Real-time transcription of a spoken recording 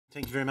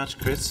Thank you very much,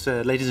 Chris.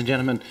 Ladies and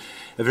gentlemen,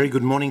 a very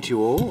good morning to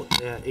you all.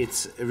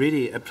 It's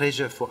really a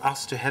pleasure for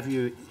us to have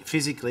you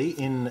physically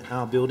in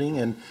our building,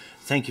 and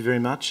thank you very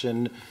much.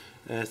 And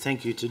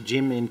thank you to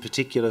Jim in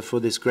particular for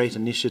this great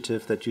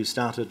initiative that you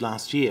started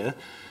last year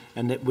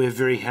and that we're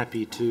very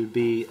happy to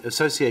be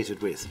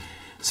associated with.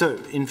 So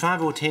in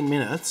 5 or 10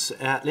 minutes,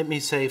 let me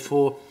say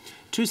for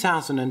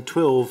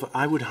 2012,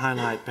 I would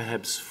highlight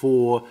perhaps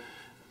 4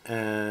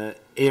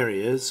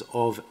 areas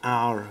of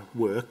our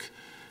work.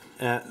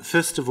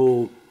 First of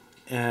all,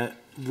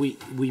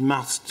 we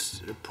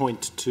must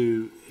point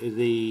to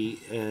the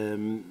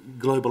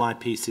global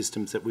IP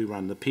systems that we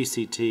run, the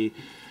PCT,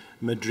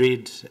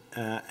 Madrid,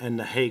 and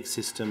the Hague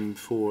system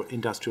for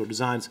industrial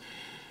designs.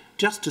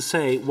 Just to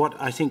say what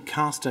I think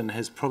Carsten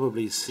has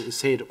probably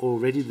said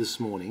already this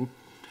morning,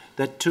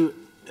 that to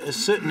a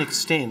certain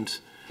extent,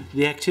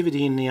 the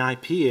activity in the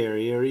IP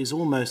area is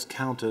almost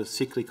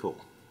counter-cyclical.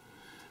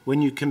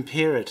 When you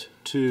compare it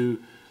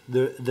to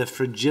the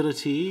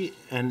fragility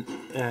and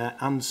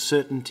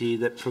uncertainty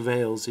that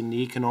prevails in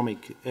the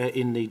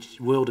in the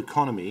world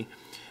economy,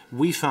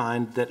 we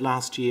find that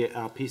last year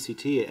our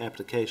PCT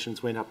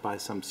applications went up by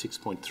some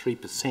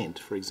 6.3%,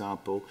 for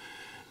example,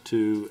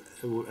 to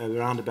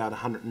around about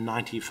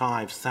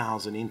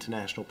 195,000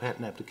 international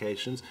patent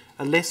applications,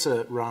 a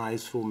lesser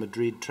rise for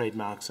Madrid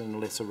trademarks and a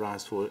lesser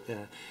rise for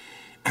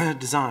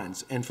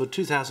designs. And for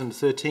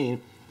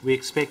 2013, we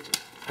expect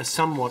a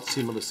somewhat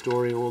similar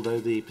story, although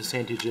the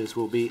percentages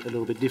will be a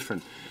little bit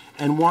different.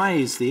 And why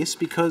is this?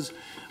 Because,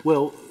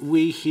 well,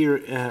 we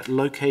here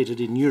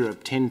located in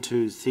Europe tend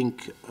to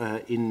think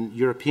in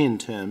European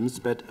terms,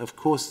 but of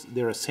course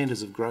there are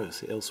centres of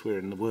growth elsewhere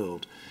in the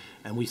world,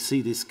 and we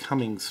see this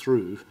coming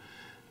through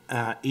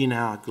in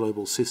our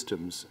global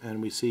systems,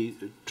 and we see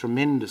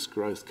tremendous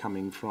growth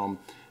coming from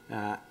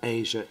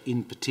Asia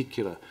in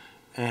particular,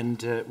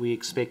 and we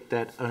expect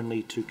that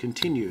only to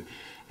continue.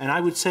 And I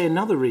would say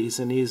another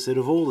reason is that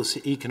of all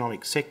the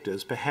economic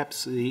sectors,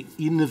 perhaps the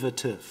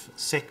innovative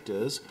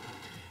sectors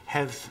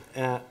have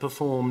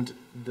performed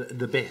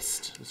the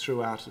best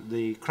throughout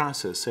the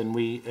crisis. And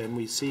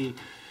we see,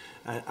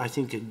 I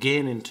think,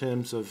 again, in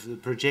terms of the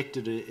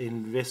projected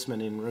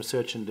investment in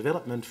research and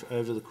development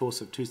over the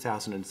course of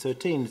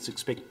 2013, it's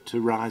expected to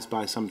rise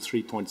by some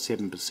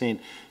 3.7%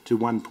 to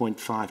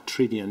 $1.5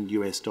 trillion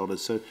US.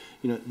 So,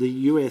 you know,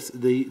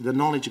 the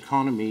knowledge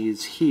economy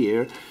is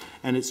here,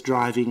 and it's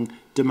driving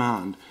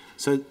demand.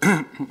 So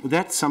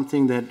that's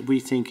something that we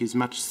think is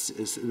much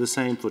the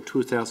same for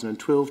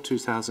 2012,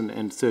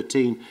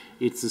 2013.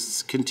 It's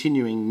a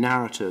continuing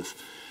narrative.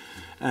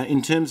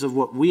 In terms of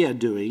what we are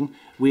doing,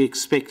 we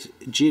expect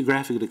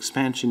geographical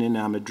expansion in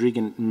our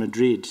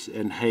Madrid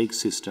and Hague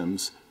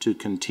systems to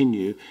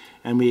continue,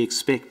 and we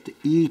expect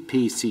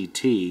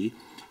ePCT,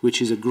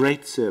 which is a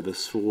great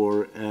service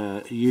for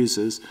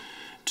users,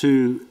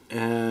 to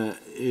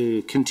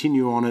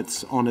continue on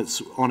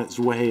its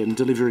way and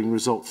delivering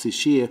results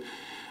this year.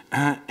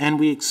 And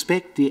we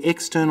expect the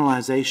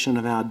externalization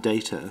of our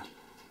data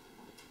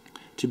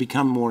to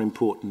become more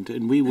important,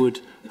 and we would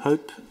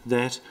hope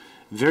that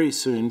very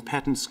soon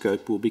Patent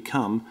Scope will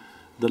become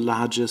the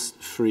largest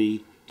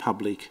free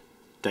public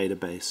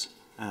database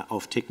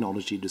of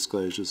technology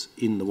disclosures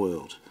in the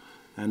world,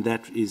 and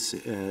that is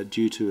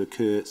due to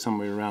occur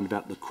somewhere around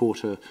about the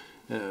quarter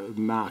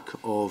mark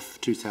of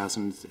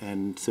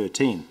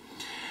 2013.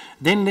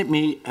 Then let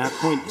me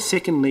point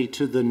secondly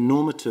to the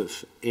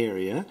normative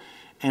area,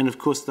 and of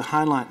course the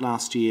highlight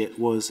last year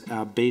was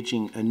our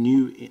Beijing, a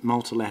new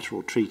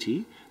multilateral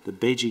treaty, the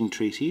Beijing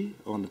Treaty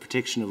on the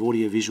Protection of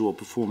Audiovisual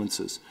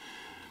Performances.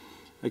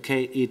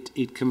 Okay,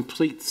 it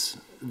completes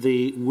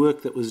the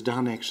work that was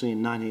done actually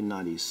in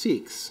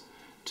 1996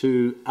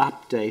 to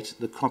update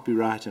the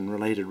copyright and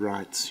related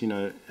rights, you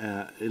know,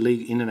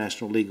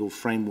 international legal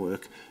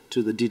framework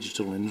to the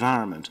digital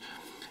environment.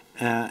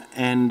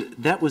 And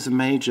that was a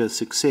major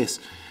success.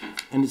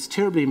 And it's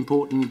terribly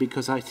important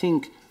because I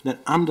think that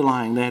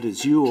underlying that,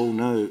 as you all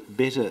know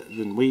better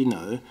than we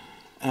know,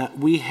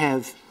 we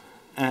have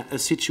a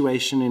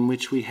situation in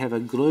which we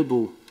have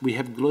global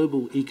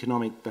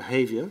economic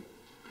behaviour,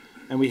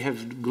 and we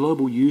have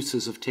global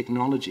uses of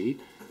technology,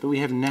 but we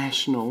have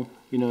national,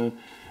 you know,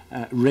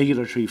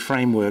 regulatory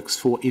frameworks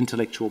for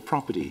intellectual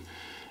property.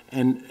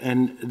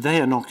 And they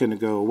are not going to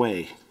go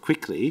away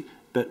quickly,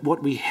 but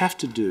what we have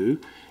to do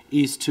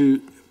is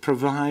to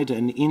provide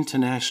an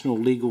international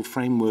legal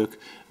framework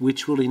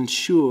which will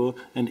ensure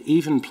an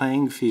even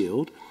playing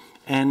field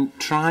and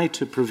try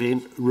to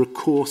prevent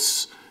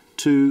recourse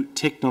to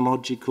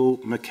technological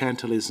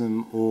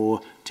mercantilism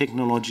or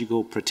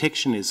technological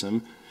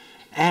protectionism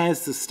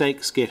as the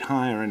stakes get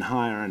higher and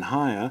higher and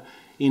higher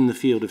in the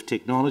field of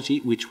technology,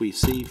 which we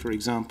see, for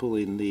example,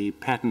 in the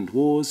patent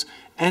wars.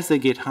 As they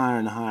get higher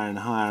and higher and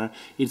higher,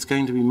 it's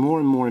going to be more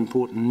and more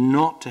important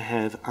not to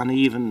have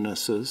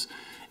unevennesses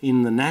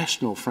in the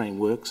national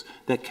frameworks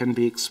that can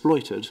be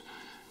exploited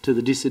to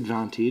the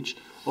disadvantage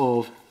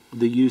of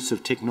the use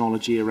of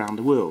technology around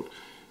the world.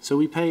 So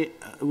we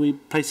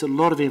place a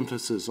lot of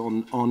emphasis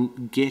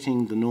on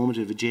getting the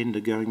normative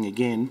agenda going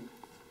again.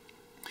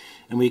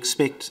 And we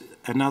expect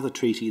another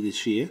treaty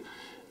this year.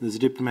 There's a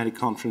diplomatic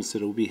conference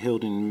that will be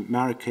held in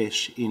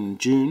Marrakesh in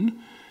June,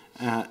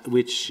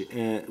 which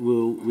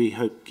will, we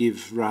hope,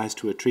 give rise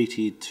to a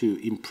treaty to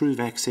improve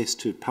access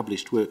to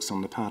published works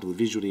on the part of the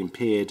visually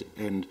impaired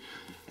and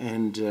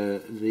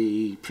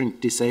the print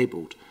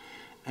disabled.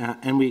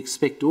 And we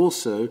expect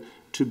also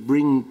to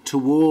bring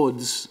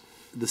towards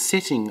the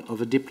setting of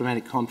a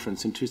diplomatic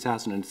conference in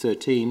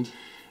 2013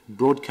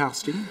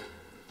 broadcasting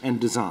and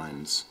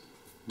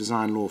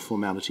design law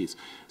formalities.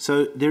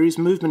 So there is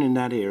movement in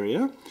that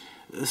area.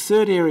 The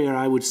third area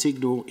I would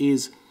signal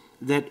is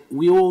that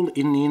we all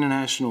in the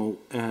international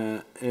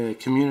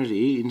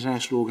community,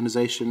 international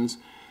organisations,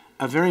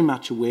 are very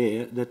much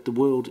aware that the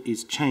world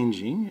is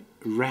changing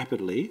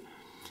rapidly,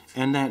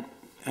 and that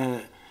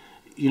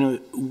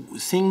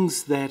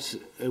things that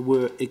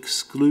were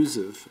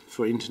exclusive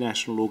for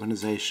international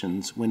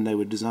organisations when they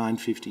were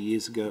designed 50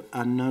 years ago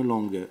are no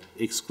longer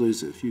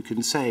exclusive. You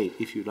can say,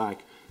 if you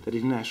like, that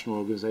international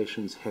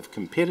organisations have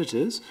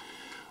competitors,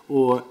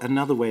 or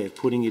another way of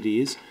putting it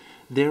is,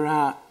 there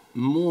are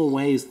more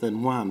ways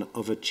than one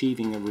of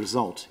achieving a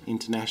result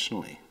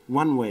internationally.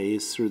 One way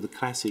is through the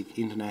classic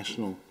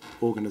international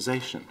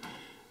organisation,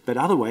 but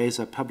other ways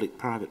are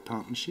public-private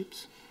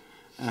partnerships,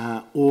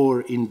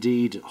 or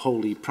indeed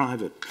wholly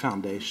private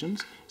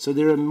foundations. So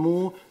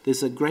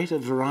there's a greater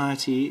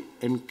variety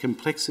and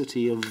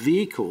complexity of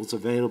vehicles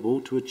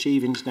available to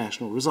achieve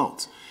international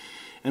results.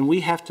 And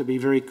we have to be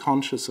very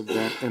conscious of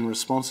that and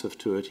responsive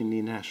to it in the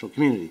international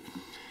community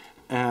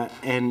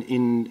and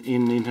in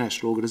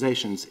international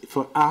organisations.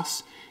 For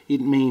us,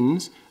 it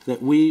means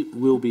that we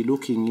will be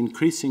looking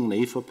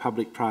increasingly for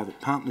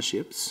public-private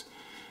partnerships,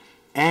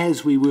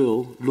 as we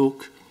will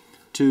look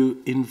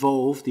to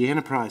involve the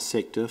enterprise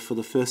sector for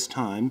the first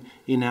time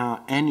in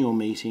our annual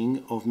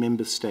meeting of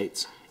member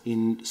states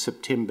in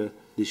September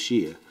this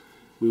year.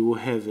 We will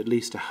have at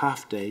least a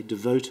half day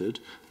devoted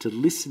to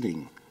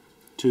listening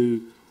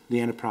to the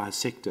enterprise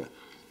sector.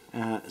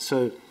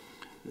 So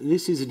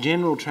this is a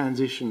general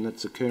transition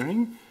that's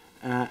occurring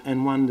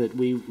and one that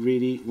we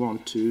really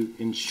want to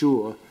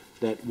ensure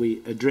that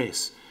we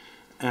address.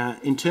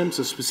 In terms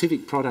of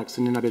specific products,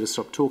 and then I better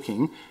stop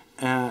talking,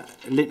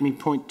 let me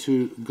point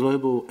to to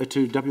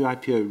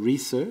WIPO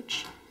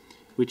Research,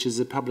 which is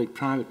a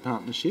public-private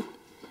partnership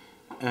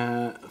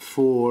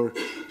for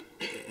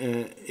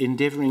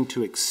endeavouring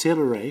to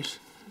accelerate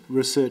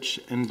research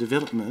and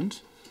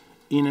development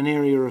in an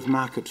area of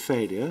market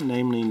failure,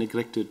 namely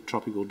neglected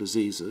tropical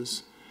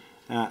diseases,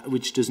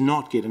 which does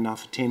not get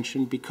enough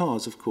attention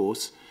because, of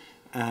course,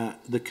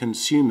 the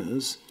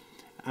consumers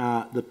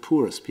are the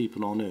poorest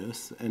people on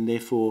earth, and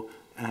therefore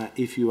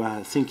if you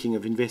are thinking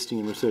of investing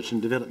in research and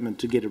development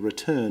to get a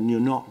return, you're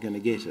not going to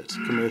get it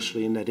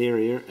commercially in that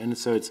area, and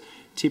so it's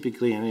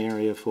typically an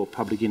area for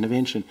public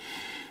intervention.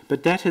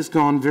 But that has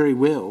gone very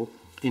well.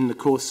 In the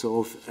course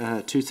of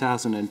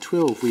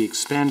 2012, we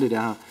expanded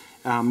our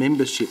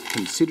membership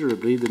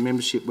considerably. The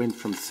membership went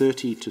from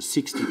 30 to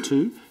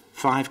 62,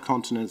 5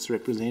 continents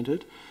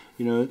represented,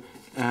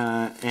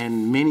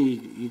 and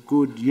many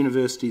good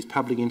universities,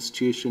 public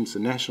institutions, the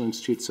National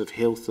Institutes of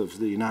Health of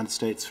the United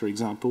States, for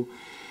example.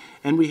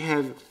 And we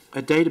have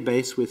a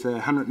database with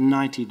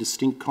 190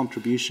 distinct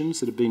contributions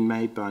that have been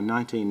made by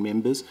 19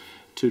 members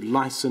to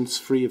license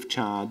free of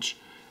charge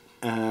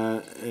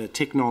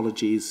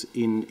technologies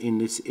in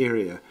this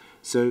area.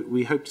 So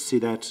we hope to see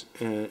that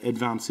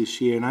advance this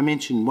year. And I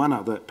mentioned one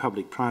other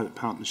public-private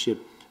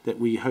partnership that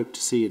we hope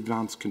to see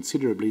advance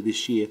considerably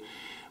this year,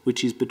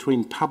 which is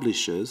between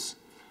publishers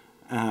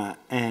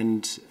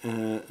and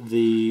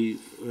the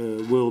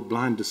World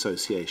Blind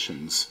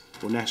Associations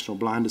or National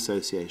Blind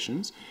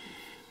Associations,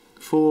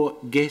 for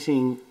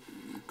getting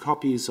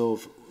copies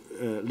of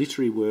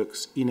literary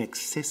works in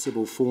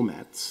accessible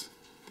formats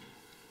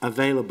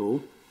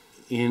available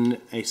in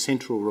a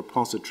central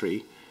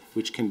repository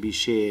which can be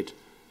shared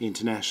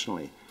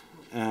internationally.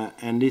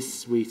 And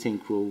this, we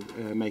think, will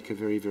make a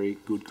very, very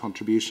good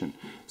contribution.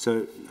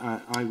 So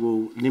I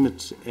will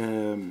limit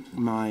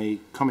my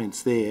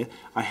comments there.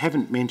 I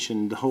haven't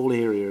mentioned the whole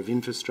area of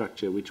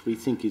infrastructure, which we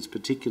think is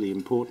particularly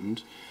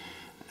important,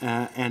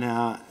 and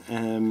our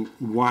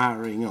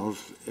wiring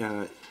of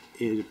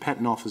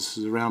patent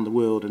offices around the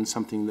world, and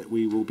something that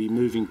we will be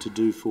moving to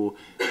do for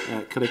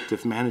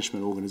collective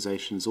management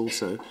organisations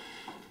also.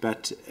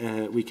 But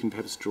we can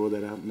perhaps draw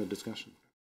that out in the discussion.